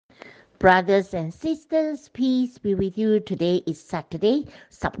Brothers and sisters, peace be with you. Today is Saturday,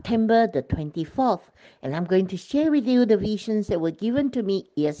 September the 24th, and I'm going to share with you the visions that were given to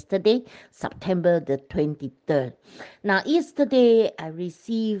me yesterday, September the 23rd. Now, yesterday I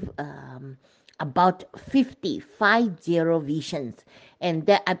received about 50 visions, and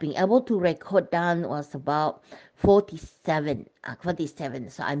that I've been able to record down was about 47.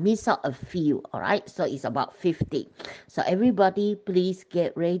 So I missed out a few. All right, so it's about 50. So everybody please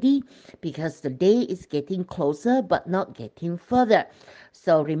get ready, because the day is getting closer but not getting further.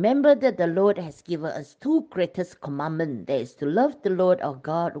 So remember that the Lord has given us two greatest commandments. That is to love the Lord our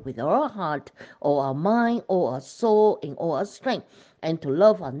God with all our heart, all our mind, all our soul, and all our strength, and to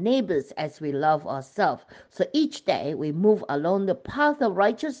love our neighbors as we love ourselves. So each day we move along the path of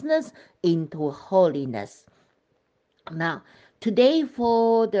righteousness into holiness. Now, today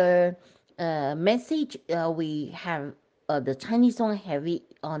for the message, we have the Chinese one have it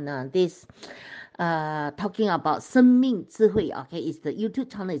on this talking about 生命智慧. Okay, it's the YouTube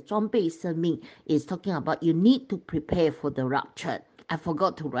channel is 装备生命. It's talking about you need to prepare for the rapture. I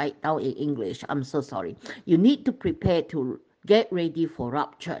forgot to write down in English. I'm so sorry. You need to prepare to get ready for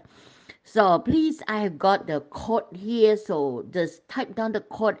rapture. So please, I have got the code here, so just type down the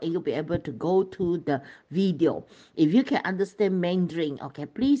code and you'll be able to go to the video. If you can understand Mandarin, okay,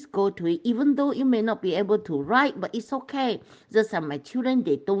 please go to it, even though you may not be able to write, but it's okay. Just like my children,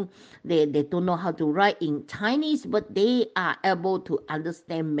 they don't know how to write in Chinese, but they are able to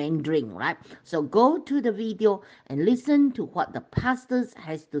understand Mandarin, right? So go to the video and listen to what the pastors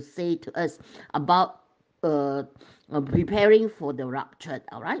has to say to us about preparing for the rapture.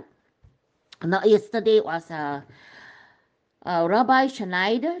 All right. Now, yesterday was Rabbi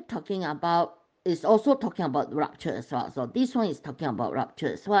Schneider is also talking about rapture as well. So this one is talking about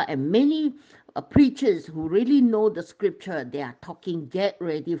rapture as well. And many preachers who really know the scripture, they are talking, get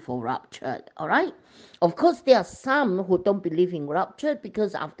ready for rapture. All right. Of course, there are some who don't believe in rapture,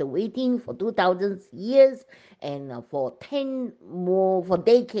 because after waiting for 2,000 years and for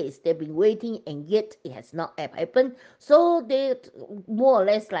decades, they've been waiting, and yet it has not happened. So they more or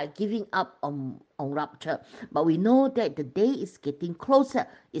less like giving up on rapture. But we know that the day is getting closer,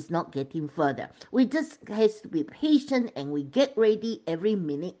 it's not getting further. We just has to be patient, and we get ready every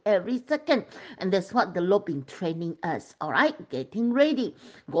minute, every second. And that's what the Lord been training us. All right, getting ready,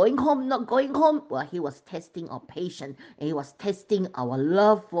 going home, not going home. Well, he was testing our patience, and he was testing our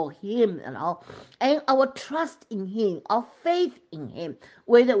love for him, and our trust in him, our faith in him,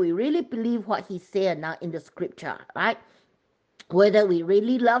 whether we really believe what he said or not in the scripture, right? Whether we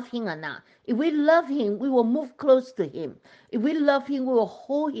really love him or not. If we love him, we will move close to him. If we love him, we will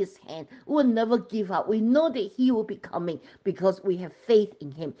hold his hand. We will never give up. We know that he will be coming, because we have faith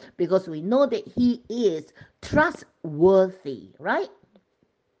in him, because we know that he is trustworthy, right?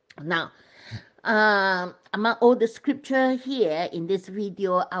 Now, among all the scripture here in this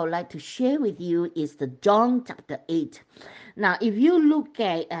video, I would like to share with you is the John chapter 8. Now, if you look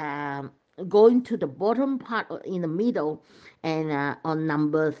at going to the bottom part in the middle, and on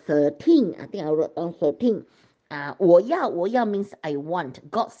number 13, I think I wrote down 13. 我要 means I want.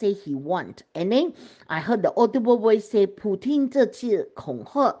 God say he want. And then I heard the audible voice say, 普京这次恐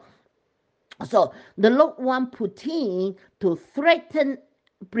吓. So the Lord want Putin to threaten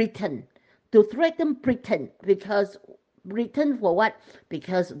Britain. Because Britain for what?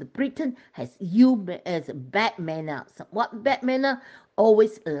 Because the Britain has bad manner. So what bad manner?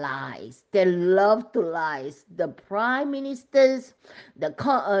 Always lies. They love to lie. The prime ministers, the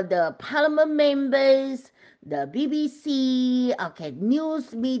parliament members, the BBC, okay,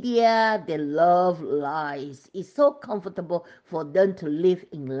 news media, they love lies. It's so comfortable for them to live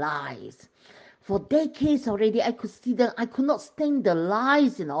in lies. For decades already, I could see them. I could not stand the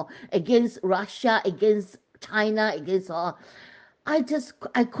lies, against Russia, against China, against all. I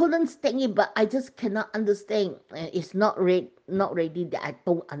couldn't stand it, but I just cannot understand. It's not ready that I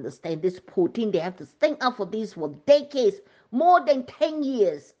don't understand this Putin. They have to stand up for this for decades, more than 10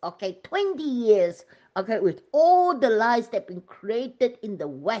 years, okay, 20 years, okay, with all the lies that have been created in the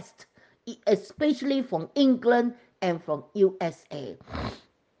West, especially from England and from USA.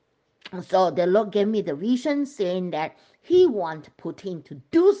 So the Lord gave me the vision saying that he wants Putin to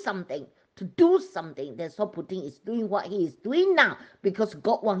do something. That's what Putin is doing, what he is doing now, because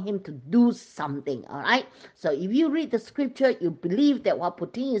God wants him to do something. All right. So if you read the scripture, you believe that what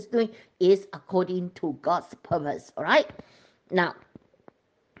Putin is doing is according to God's purpose. All right. Now,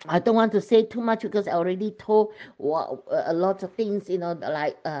 I don't want to say too much, because I already told a lot of things,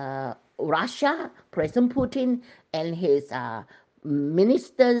 like Russia, President Putin, and his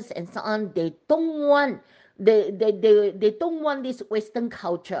ministers and so on. They don't want They don't want this Western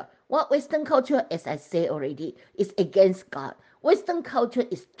culture. What Western culture, as I say already, is against God. Western culture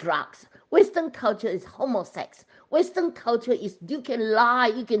is drugs. Western culture is homosex. Western culture is you can lie,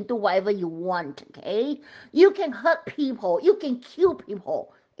 you can do whatever you want, okay? You can hurt people, you can kill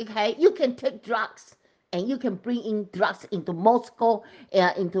people, okay? You can take drugs and you can bring in drugs into Moscow,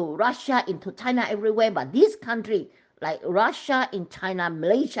 into Russia, into China, everywhere. But this country, like Russia, in China,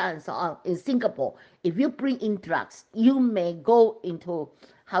 Malaysia, and so on, in Singapore, if you bring in drugs, you may go into,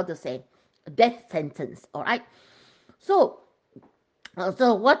 how to say, death sentence, all right? So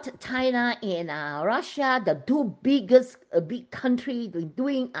so what China and Russia, the two biggest big country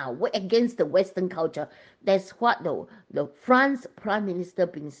doing against the Western culture. That's what the France Prime Minister,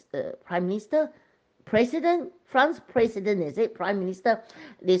 Prime Minister, President, France President, is it Prime Minister?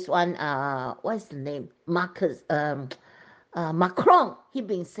 This one, what's the name? Macron, he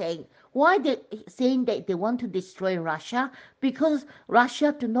been saying. Why they saying that they want to destroy Russia? Because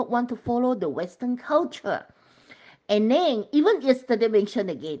Russia do not want to follow the Western culture. And then, even yesterday mentioned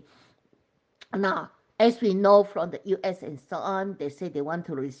again, now, as we know from the US and so on, they say they want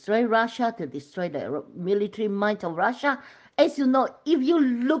to destroy Russia, to destroy the military might of Russia. As you know, if you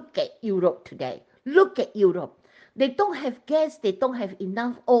look at Europe today, look at Europe. They don't have gas, they don't have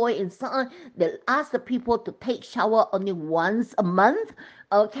enough oil and so on. They ask the people to take shower only once a month.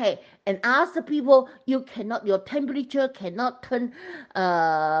 Okay, and ask the people, your temperature cannot turn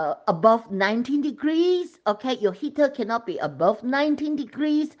above 19 degrees. Okay, your heater cannot be above 19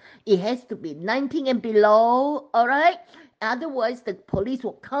 degrees. It has to be 19 and below. All right. Otherwise, the police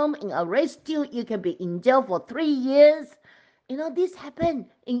will come and arrest you. You can be in jail for 3 years. This happened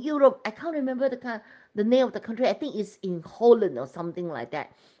in Europe. I can't remember the name of the country. I think it's in Holland or something like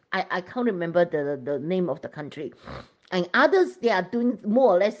that. I can't remember the name of the country. And others, they are doing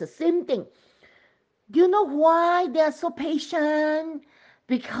more or less the same thing. Do you know why they are so patient?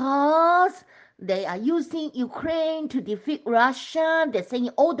 Because they are using Ukraine to defeat Russia. They're saying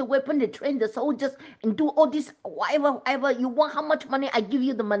all the weapons, they train the soldiers and do all this, whatever you want, how much money, I give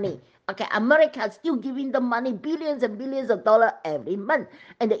you the money. Okay, America is still giving the money, billions and billions of dollars every month.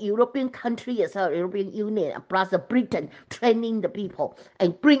 And the European country as well, European Union, plus Britain, training the people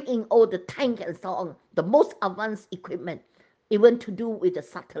and bring in all the tank and so on, the most advanced equipment, even to do with the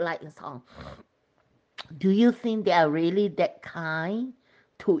satellite and so on. Do you think they are really that kind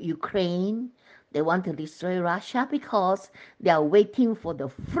to Ukraine? They want to destroy Russia because they are waiting for the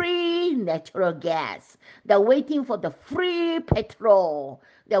free natural gas. They're waiting for the free petrol.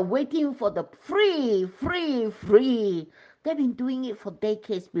 They're waiting for the free. They've been doing it for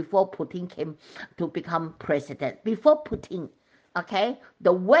decades before Putin came to become president. Before Putin, okay,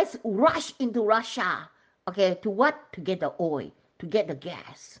 the West rushed into Russia, okay, to what? To get the oil, to get the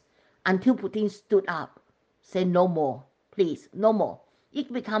gas, until Putin stood up, say no more, please, no more.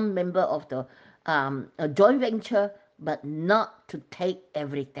 It become member of the a joint venture, but not to take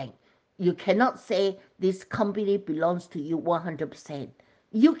everything. You cannot say this company belongs to you 100%.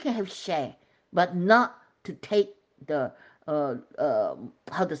 You can have share, but not to take the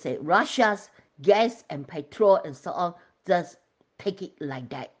how to say, Russia's gas and petrol and so on. Just take it like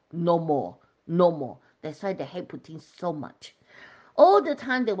that. No more, no more. That's why they hate Putin so much. All the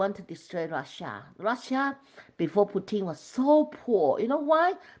time they want to destroy Russia. Russia, before Putin, was so poor. You know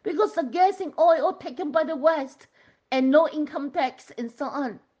why? Because the gas and oil all taken by the West and no income tax and so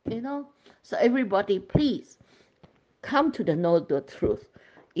on. So everybody, please come to know the truth.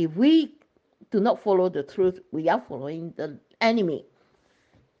 If we do not follow the truth, we are following the enemy.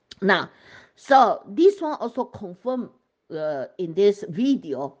 Now, so this one also confirmed in this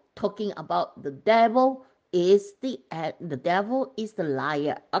video, talking about the devil is the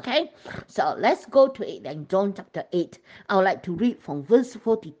liar. Okay, so let's go to it in John chapter 8. I would like to read from verse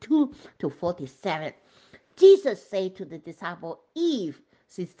 42 to 47. Jesus said to the disciple, if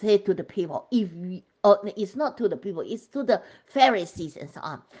she said to the people, it's not to the people, it's to the Pharisees and so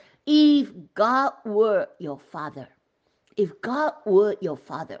on. If God were your father,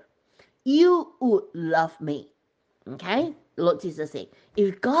 you would love me. Okay? Lord Jesus said,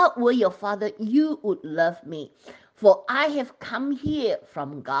 if God were your father, you would love me. For I have come here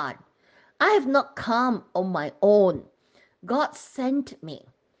from God. I have not come on my own. God sent me.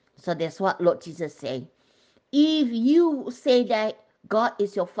 So that's what Lord Jesus said. If you say that God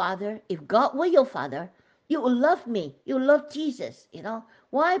is your father, if God were your father, you will love me. You will love Jesus.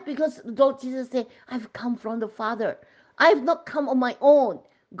 Why? Because Lord Jesus said, I've come from the Father. I have not come on my own.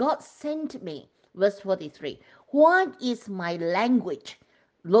 God sent me. Verse 43. What is my language?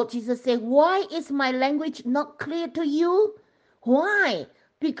 Lord Jesus said, why is my language not clear to you? Why?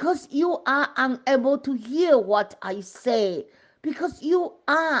 Because you are unable to hear what I say. Because you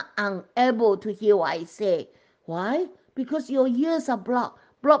are unable to hear what I say. Why? Because your ears are blocked.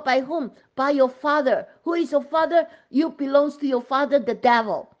 Blocked by whom? By your father. Who is your father? You belongs to your father, the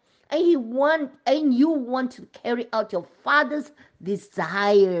devil. And you want to carry out your father's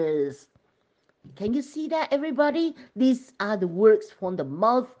desires. Can you see that, everybody? These are the words from the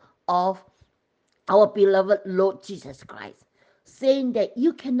mouth of our beloved Lord Jesus Christ, saying that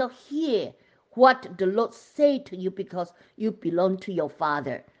you cannot hear what the Lord say to you because you belong to your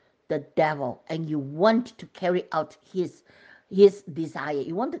father, the devil, and you want to carry out his desire.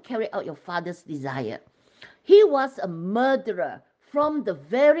 You want to carry out your father's desire. He was a murderer from the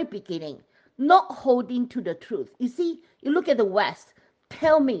very beginning, not holding to the truth. You see, you look at the West.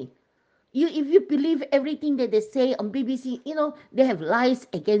 Tell me, if you believe everything that they say on BBC, they have lies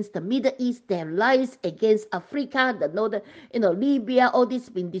against the Middle East, they have lies against Africa, the northern, Libya, all this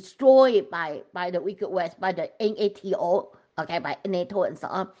been destroyed by the wicked West, by the NATO, okay, by NATO and so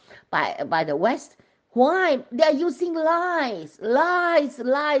on, by the West. Why? They are using lies,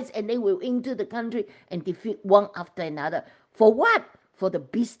 and they will into the country and defeat one after another. For what? For the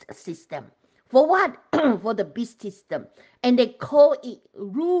beast system. For what? For the beast system. And they call it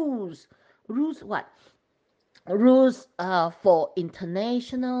rules. Rules what? Rules for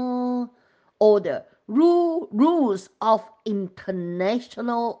international order. Rules of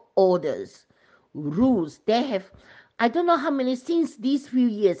international orders. Rules. They have, I don't know how many, since these few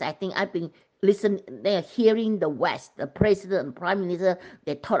years, I think I've been hearing the West, the president and prime minister,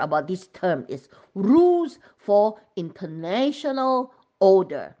 they talk about this term is rules for international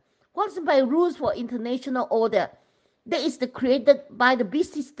order. What's by rules for international order? That is created by the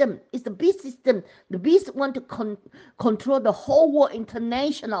beast system. It's the beast system. The beast want to control the whole world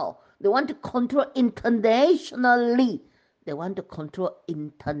international. They want to control internationally. They want to control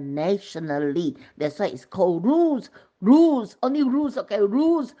internationally. That's why it's called rules. Rules, only rules, okay,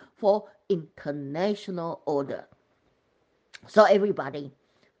 rules for international order. So everybody,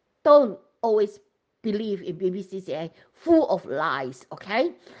 don't always believe in BBC full of lies,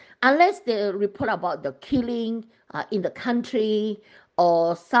 okay? Unless they report about the killing in the country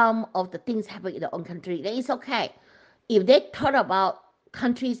or some of the things happening in their own country, then it's okay. If they talk about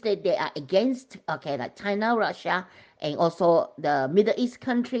countries that they are against, okay, like China, Russia, and also the Middle East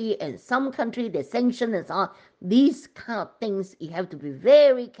country and some country they sanction and so on, these kind of things you have to be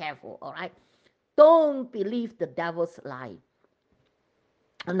very careful, all right? Don't believe the devil's lie.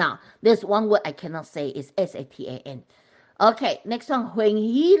 Now, there's one word I cannot say is Satan. Okay, next one. When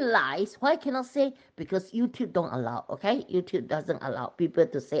he lies, why cannot say? Because YouTube don't allow. Okay, YouTube doesn't allow people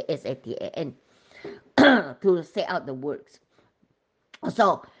to say Satan to say out the words.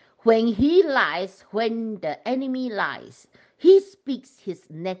 So when he lies, when the enemy lies, he speaks his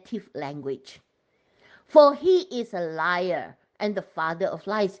native language. For he is a liar and the father of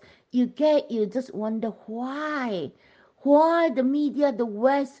lies. You just wonder why. Why the media, the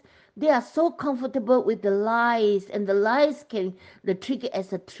West, they are so comfortable with the lies, and the lies can treat it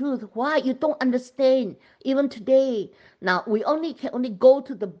as a truth. Why? You don't understand. Even today. Now we can only go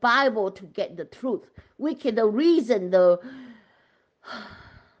to the Bible to get the truth. We can the reason the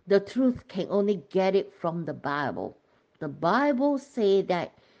truth can only get it from the Bible. The Bible say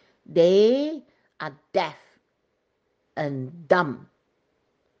that they are deaf and dumb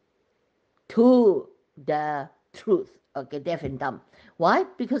to the truth. Okay, deaf and dumb. Why?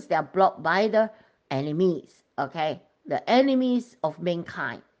 Because they are blocked by the enemies. Okay, the enemies of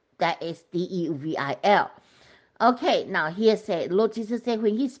mankind. That is DEVIL. Okay, now here said, Lord Jesus said,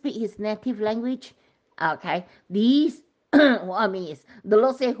 when he speak his native language, okay, these what I mean is the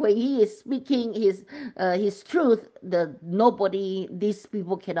Lord said when he is speaking his truth, these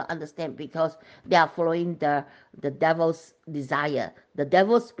people cannot understand because they are following the devil's desire. The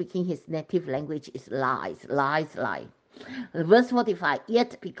devil speaking his native language is lies. Verse 45,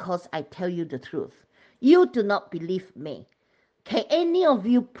 yet because I tell you the truth, you do not believe me. Can any of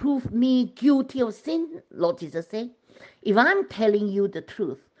you prove me guilty of sin? Lord Jesus said, if I'm telling you the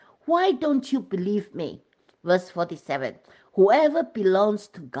truth, why don't you believe me? Verse 47, whoever belongs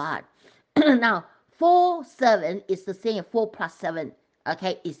to God. Now, 4-7 is the same, 4 plus 7,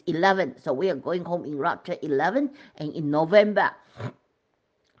 okay, is 11. So we are going home in Rapture 11 and in November.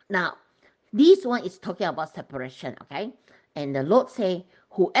 Now, this one is talking about separation, okay? And the Lord say,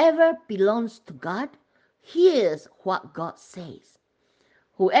 whoever belongs to God hears what God says.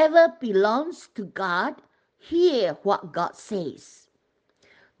 Whoever belongs to God hear what God says.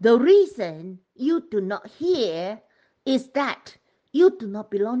 The reason you do not hear is that you do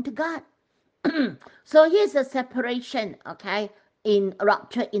not belong to God. So here's a separation, okay? in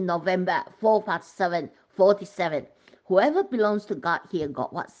Rapture in November, 4 past 7, 47. Whoever belongs to God hear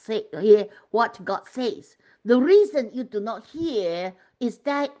what God says. The reason you do not hear is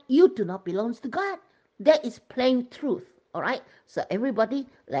that you do not belong to God. That is plain truth. All right. So everybody,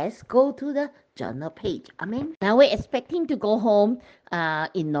 let's go to the journal page. Amen. Now we're expecting to go home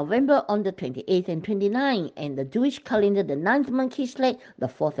in November on the 28th and 29th, and the Jewish calendar, the 9th month Kislev, the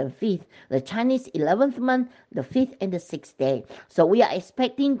 4th and 5th, the Chinese 11th month, the 5th and the 6th day. So we are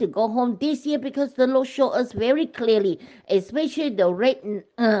expecting to go home this year because the Lord showed us very clearly, especially the red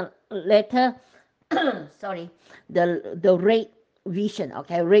letter, sorry, the red vision,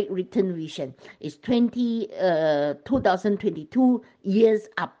 okay, red written vision is 2022 years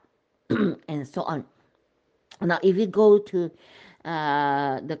up and so on. Now, if you go to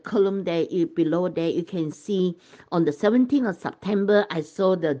the column there, below there, you can see on the 17th of September, I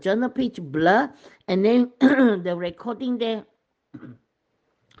saw the journal page blur, and then the recording there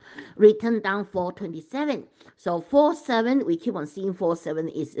written down 427. So 47, we keep on seeing 47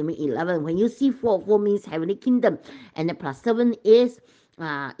 is 11. When you see 4 means heavenly kingdom, and then plus 7 is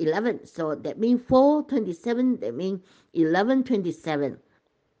 11. So that means 427, that means 1127.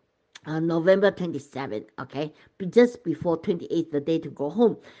 November 27th, okay, just before 28th, the day to go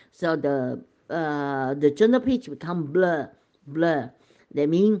home. So the journal page become blur. That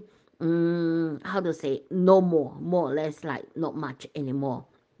means how to say, no more or less, like not much anymore.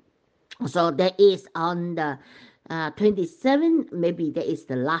 So that is on the 27, maybe that is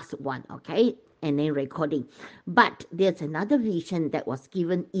the last one, okay, and then recording. But there's another vision that was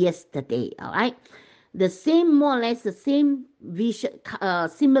given yesterday, all right, the same, more or less the same vision,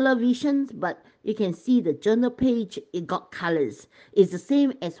 similar visions, but you can see the journal page, it got colors. It's the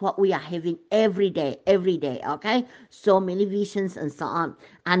same as what we are having every day, okay, so many visions and so on,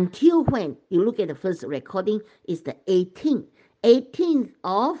 until when you look at the first recording is the 18th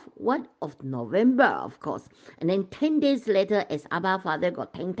of what? Of November, of course. And then 10 days later, as Abba Father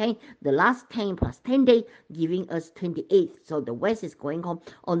got 10, the last 10 plus 10 days, giving us 28th. So the West is going home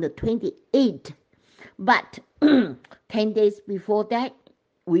on the 28th. But 10 days before that,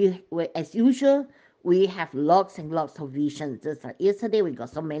 we as usual, we have lots and lots of visions. Just like yesterday, we got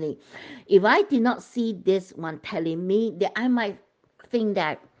so many. If I did not see this one telling me, that I might think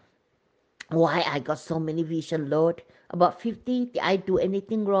that, why I got so many vision, Lord? About 50? Did I do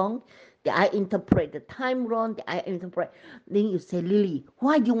anything wrong? Did I interpret the time wrong? Did I interpret? Then you say, Lily,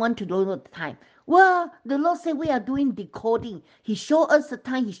 why do you want to know the time? Well, the Lord said we are doing decoding. He showed us the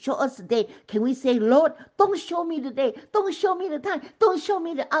time. He showed us the day. Can we say, Lord, don't show me the day. Don't show me the time. Don't show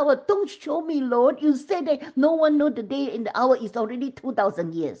me the hour. Don't show me, Lord. You said that no one knows the day and the hour is already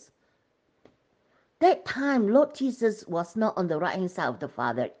 2,000 years. That time, Lord Jesus was not on the right hand side of the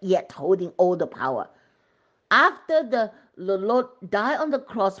Father, yet holding all the power. After the Lord died on the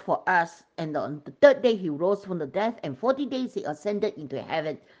cross for us, and on the third day he rose from the death, and 40 days he ascended into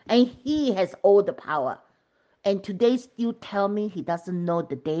heaven, and he has all the power. And today still tell me he doesn't know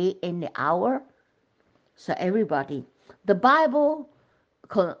the day and the hour? So everybody, the Bible,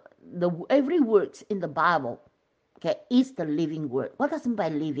 every word in the Bible, okay, is the living word. What does it mean by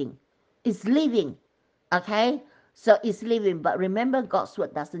living? It's living, okay? So it's living, but remember, God's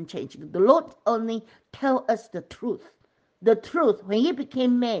word doesn't change. The Lord only tell us the truth. The truth. When he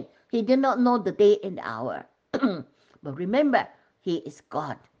became man, he did not know the day and the hour. But remember, he is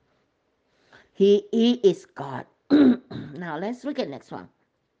God. He is God. Now let's look at next one.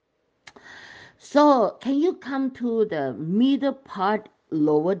 So can you come to the middle part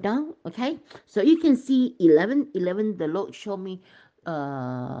lower down? Okay, so you can see 11. The Lord showed me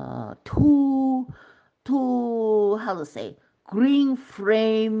two, how to say, green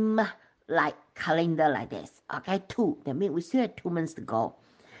frame like calendar like this. Okay, two. That means we still have 2 months to go.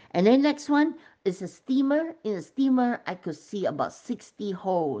 And then next one is a steamer. In a steamer, I could see about 60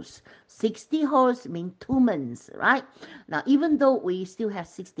 holes. 60 holes mean 2 months, right? Now, even though we still have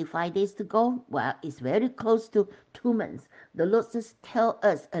 65 days to go, well, it's very close to 2 months. The Lord just tell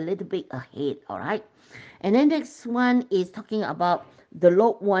us a little bit ahead, all right? And then next one is talking about the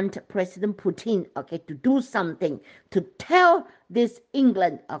Lord want President Putin, okay, to do something, to tell this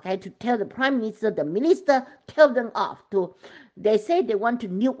England, okay, to tell the Prime Minister, the minister, tell them off. They say they want to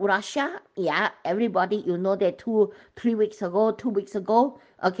nuke Russia. Yeah, everybody, you know that 2 weeks ago,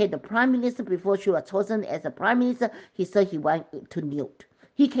 okay, the Prime Minister, before she was chosen as a Prime Minister, he said he want to nuke.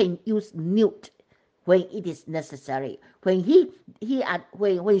 He can use nuke when it is necessary. When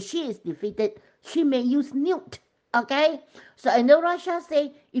when she is defeated, she may use nuke. Okay, so I know Russia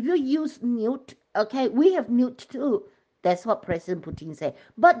say, if you use nuke, okay, we have nuke too. That's what President Putin said.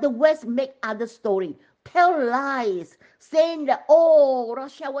 But the West make other story. tell lies, saying that, oh,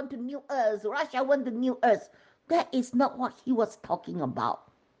 Russia want to nuke us, Russia want to nuke us. That is not what he was talking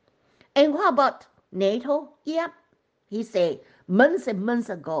about. And what about NATO? Yep. He said months and months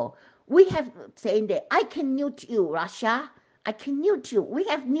ago, we have saying that I can nuke you, Russia. I can nuke you. We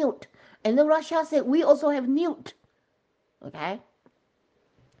have nuked. And then Russia said we also have nuked. Okay?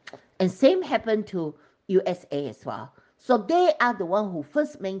 And same happened to USA as well. So they are the one who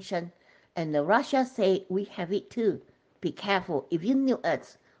first mentioned, and the Russia say we have it too. Be careful. If you nuke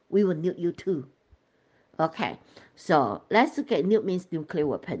us, we will nuke you too. Okay, so let's look at nuke means nuclear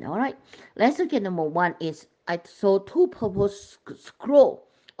weapon. All right, let's look at number one is I saw two purple scroll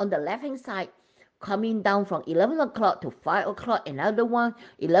on the left hand side coming down from 11 o'clock to 5 o'clock, another one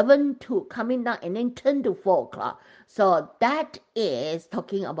 11 to coming down and then 10 to 4 o'clock. So that is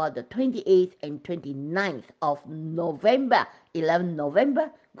talking about the 28th and 29th of November, 11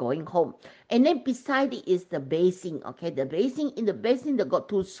 November, going home. And then beside it is the basing, okay, the basing, in the basing they got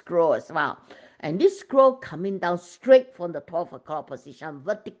two scrolls as well. And this scroll coming down straight from the 12 o'clock position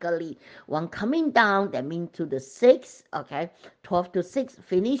vertically. One coming down, that means to the 6, okay, 12 to 6,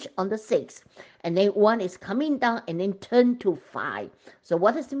 finish on the 6. And then one is coming down and then turn to 5. So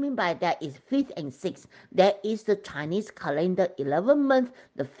what does it mean by that is 5th and 6th. That is the Chinese calendar 11 month,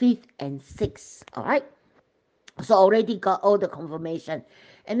 the 5th and 6th, all right? So already got all the confirmation.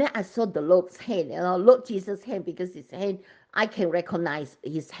 And then I saw the Lord's hand, Lord Jesus' hand, because his hand, I can recognize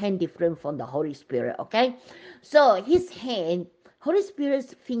his hand different from the Holy Spirit, okay? So his hand, Holy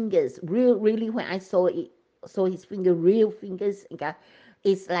Spirit's fingers, really when I saw it, saw his finger, real fingers, okay?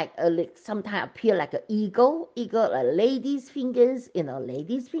 It's like sometimes appear like an eagle, ladies' fingers,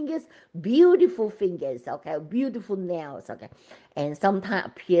 ladies' fingers, beautiful fingers, okay, beautiful nails, okay, and sometimes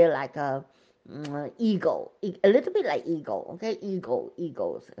appear like a eagle, a little bit like eagle, okay,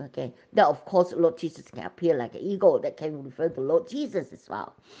 eagles, okay. That of course Lord Jesus can appear like an eagle, that can refer to Lord Jesus as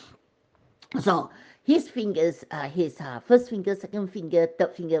well. So his fingers, his first finger, second finger,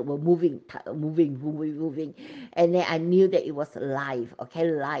 third finger were moving, and then I knew that it was live,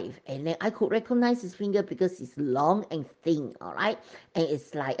 okay, live, and then I could recognize his finger because it's long and thin, all right, and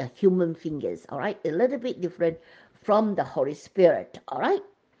it's like a human fingers, all right, a little bit different from the Holy Spirit, all right.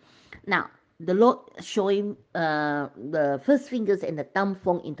 Now, the Lord showing the first fingers and the thumb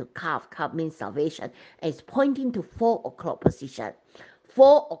form into calf. Calf means salvation. And it's pointing to 4 o'clock position.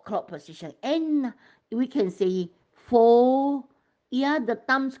 4 o'clock position. And we can say 4, yeah, the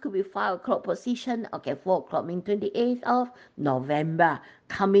thumbs could be 5 o'clock position. Okay, 4 o'clock means 28th of November,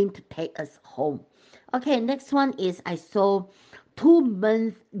 coming to take us home. Okay, next one is I saw 2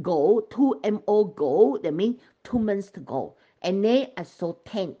 months go, 2 MO go. That means 2 months to go. And then I saw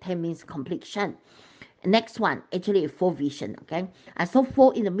 10. 10 means completion. Next one, actually 4 vision, okay? I saw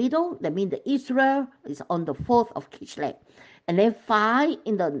 4 in the middle. That means the Israel is on the 4th of Kislev. And then 5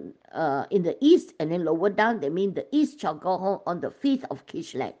 in the east, and then lower down, that means the east shall go home on the 5th of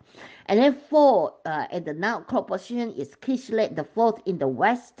Kislev. And then 4 at the 9 o'clock position is Kislev, the 4th in the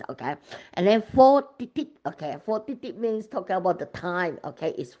west, okay? And then 4 titik, okay? 4 titik means talking about the time,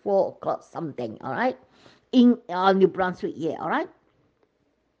 okay? It's 4 o'clock something, all right? In New Brunswick here, all right?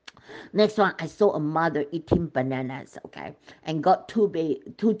 Next one, I saw a mother eating bananas, okay, and got two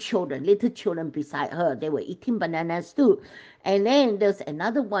children, little children beside her. They were eating bananas too. And then there's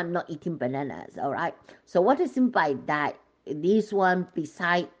another one not eating bananas, all right. So what is meant by that? This one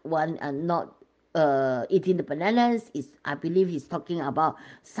beside one not eating the bananas is, I believe he's talking about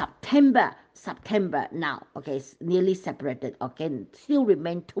September now, okay, it's nearly separated, okay, still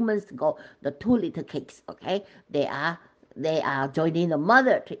remain 2 months to go. The 2 little cakes, okay, they are joining the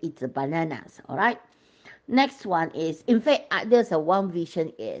mother to eat the bananas, all right. Next one is, in fact, there's a one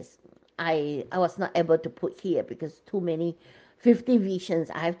vision is, I was not able to put here because too many 50 visions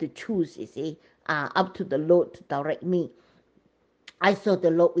I have to choose, you see, up to the Lord to direct me. I saw the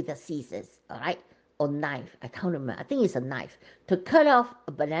Lord with the scissors, all right, or knife, I can't remember, I think it's a knife, to cut off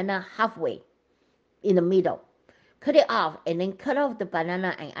a banana halfway in the middle. Cut it off and then cut off the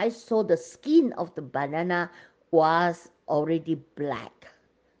banana, and I saw the skin of the banana was already black.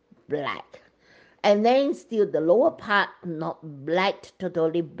 And then still the lower part not black,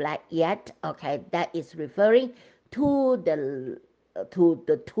 totally black yet, okay, that is referring to the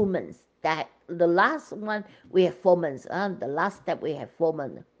 2 months. That the last one we have 4 months, the last step we have 4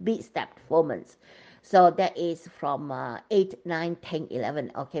 months, big step 4 months. So that is from 8, 9, 10,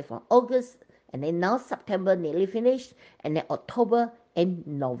 11, okay, from August, and then now September nearly finished, and then October and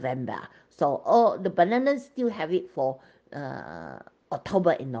November. So all the bananas still have it for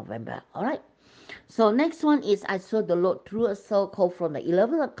October and November, all right. So next one is I saw the Lord through a circle from the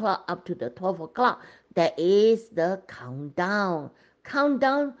 11 o'clock up to the 12 o'clock, That is the countdown.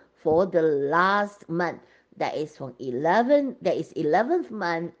 Countdown for the last month. That is from 11, that is 11th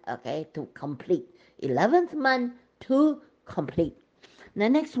month, okay, to complete. 11th month to complete. The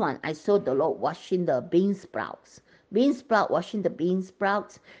next one, I saw the Lord washing the bean sprouts. Bean sprout, washing the bean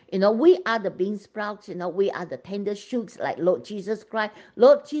sprouts. We are the bean sprouts. We are the tender shoots like Lord Jesus Christ.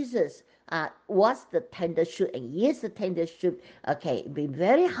 Lord Jesus was the tender shoot and he is the tender shoot. Okay, be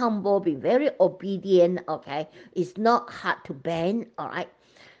very humble, be very obedient. Okay, it's not hard to bend. All right.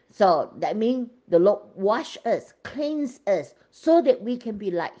 So that means the Lord wash us, cleanse us, so that we can be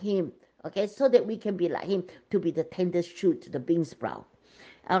like Him. Okay, so that we can be like Him to be the tender shoot, the bean sprout.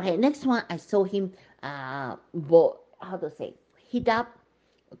 Okay, next one, I saw him, how to say, heat up,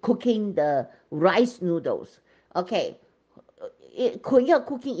 cooking the rice noodles. Okay, Korean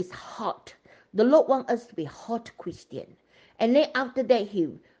cooking is hot. The Lord wants us to be hot Christian. And then after that,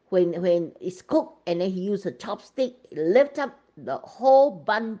 when it's cooked, and then he used a chopstick, lift up the whole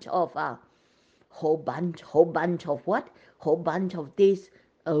bunch of what? Whole bunch of these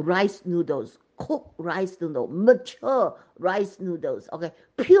rice noodles, cooked rice noodles, mature rice noodles. Okay,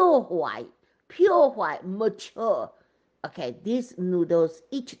 pure white, mature. Okay, these noodles,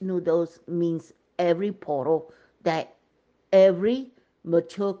 each noodles means every portal that every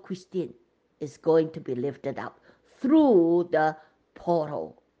mature Christian is going to be lifted up through the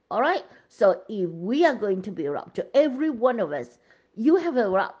portal. All right. So if we are going to be raptured, every one of us, you have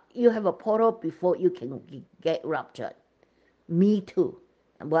a portal before you can get raptured. Me too.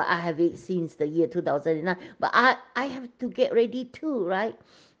 Well, I have it since the year 2009, but I have to get ready too, right?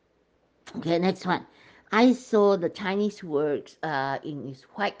 Okay, next one. I saw the Chinese words in its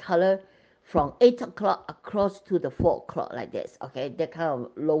white color from 8 o'clock across to the 4 o'clock like this. Okay, they kind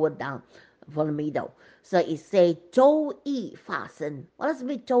of lower down from the middle. So it says 周易发生. What does it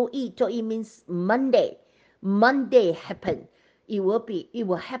mean 周易? 周易 means Monday. Monday happen. It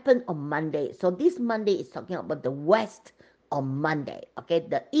will happen on Monday. So this Monday is talking about the West on Monday. Okay,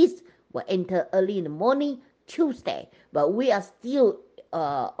 the East will enter early in the morning Tuesday, but we are still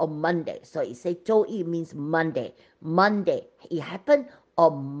on Monday. So it says 周一 means Monday. Monday. It happened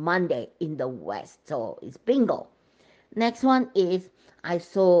on Monday in the West. So it's bingo. Next one is I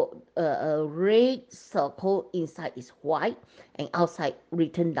saw a red circle inside is white and outside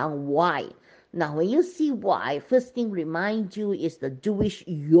written down white. Now when you see white, first thing remind you is the Jewish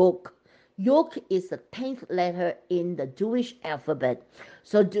yoke. Yoke is the 10th letter in the Jewish alphabet.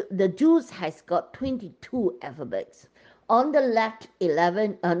 So the Jews has got 22 alphabets. On the left,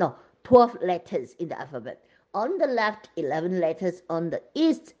 12 letters in the alphabet. On the left, 11 letters. On the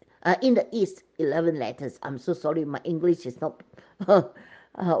east, in the east, 11 letters. I'm so sorry, my English is not,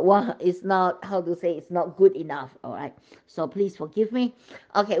 it's not, how to say, it's not good enough. All right. So please forgive me.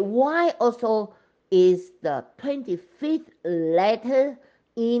 Okay. Y also is the 25th letter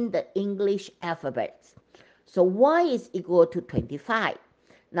in the English alphabet. So Y is equal to 25.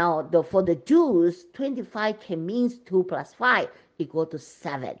 Now, for the Jews, 25 can means 2 plus 5 equal to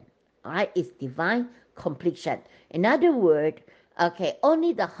 7. All right, it's divine completion. In other words, okay,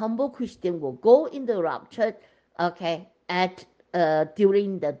 only the humble Christian will go in the rapture, okay,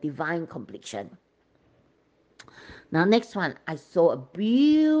 during the divine completion. Now, next one, I saw a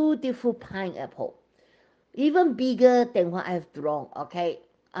beautiful pineapple, even bigger than what I've drawn. Okay,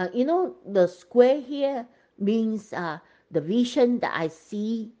 the square here means the vision that I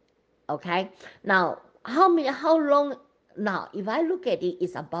see. Okay, now how long? Now, if I look at it,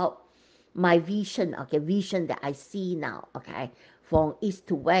 it's about my vision. Okay, vision that I see now. Okay, from east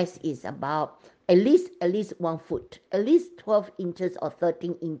to west is about at least 1 foot, at least 12 inches or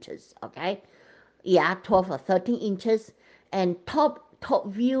 13 inches. Okay, yeah, 12 or 13 inches, and top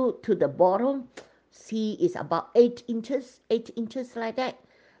view to the bottom, see is about 8 inches like that.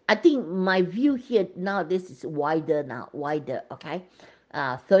 I think my view here now, this is wider, okay,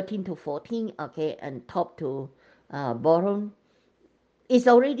 13 to 14, okay, and top to bottom. It's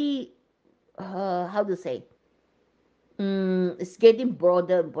already, how to say, it's getting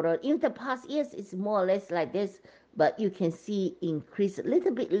broader and broader. In the past years, it's more or less like this, but you can see increase a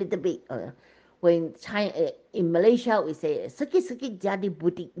little bit. When China, in Malaysia, we say sikit jadi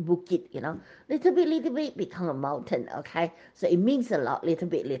bukit, little bit become a mountain. Okay, so it means a lot, little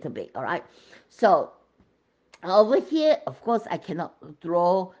bit. All right, so over here, of course, I cannot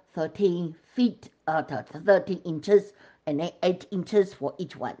draw 13 feet, 13 inches, and then 8 inches for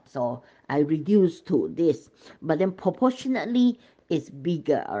each one. So I reduce to this. But then proportionately, it's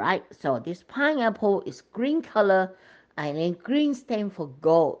bigger, all right? So this pineapple is green color, and then green stand for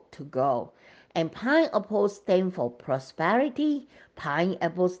gold, to go. And pineapple stand for prosperity.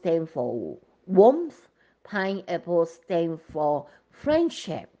 Pineapple stand for warmth. Pineapple stands for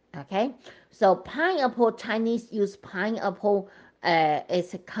friendship. Okay, so pineapple, Chinese use pineapple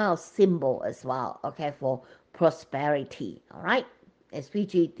as a kind of symbol as well. Okay, for prosperity. All right,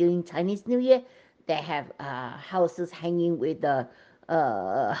 especially during Chinese New Year, they have houses hanging with the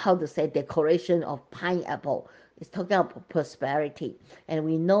how to say decoration of pineapple. It's talking about prosperity, and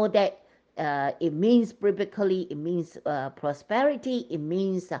we know that it means biblically, it means prosperity, it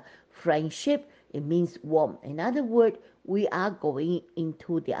means friendship, it means warmth. In other words, we are going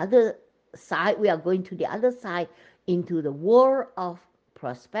into the other side, we are going to the other side, into the world of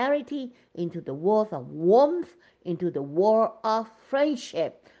prosperity, into the world of warmth, into the world of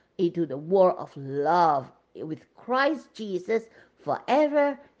friendship, into the world of love with Christ Jesus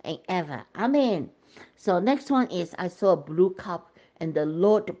forever and ever. Amen. So next one is I saw a blue cup and the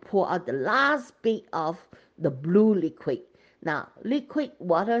Lord poured out the last bit of the blue liquid. Now, liquid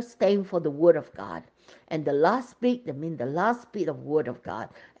water stands for the Word of God. And the last bit, that means the last bit of Word of God.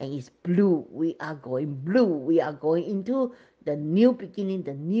 And it's blue. We are going blue. We are going into the new beginning,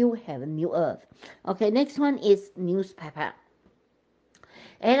 the new heaven, new earth. Okay, next one is newspaper.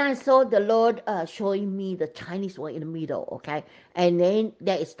 And I saw the Lord showing me the Chinese one in the middle, okay? And then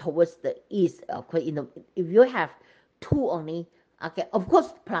that is towards the east. Okay, if you have two only, okay, of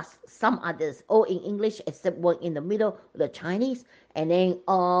course, plus some others, all in English except one in the middle, the Chinese. And then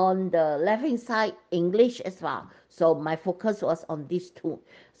on the left hand side, English as well. So my focus was on these two.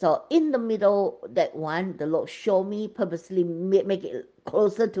 So in the middle, that one, the Lord showed me, purposely make it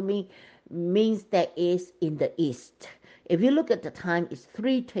closer to me, means that is in the east. If you look at the time, it's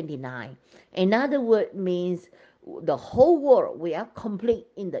 3:29. Another word means the whole world, we are complete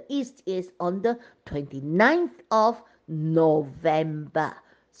in the east is on the 29th of November.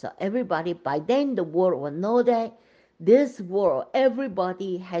 So everybody, by then the world will know that this world,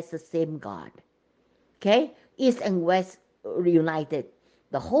 everybody has the same God. Okay? East and West reunited.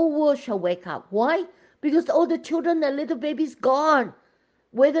 The whole world shall wake up. Why? Because all the children and little babies gone.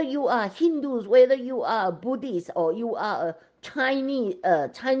 Whether you are Hindus, whether you are a Buddhist, or you are a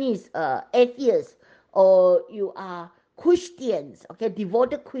Chinese atheist, or you are Christians, okay,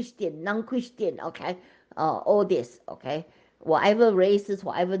 devoted Christian, non-Christian, okay, all this, okay, whatever races,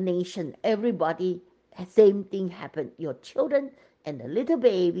 whatever nation, everybody, same thing happened. Your children and the little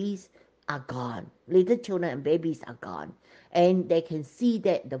babies are gone. Little children and babies are gone. And they can see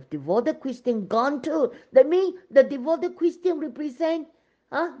that the devoted Christian gone too. That means the devoted Christian represent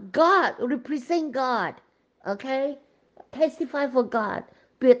God, represent God. Okay? Testify for God.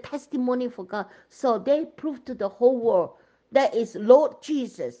 Be a testimony for God. So they prove to the whole world that is Lord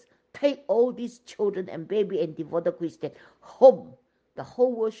Jesus. Take all these children and baby and devoted Christian home. The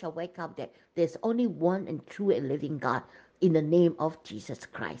whole world shall wake up that there's only one and true and living God in the name of Jesus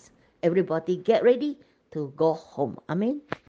Christ. Everybody get ready to go home. Amen.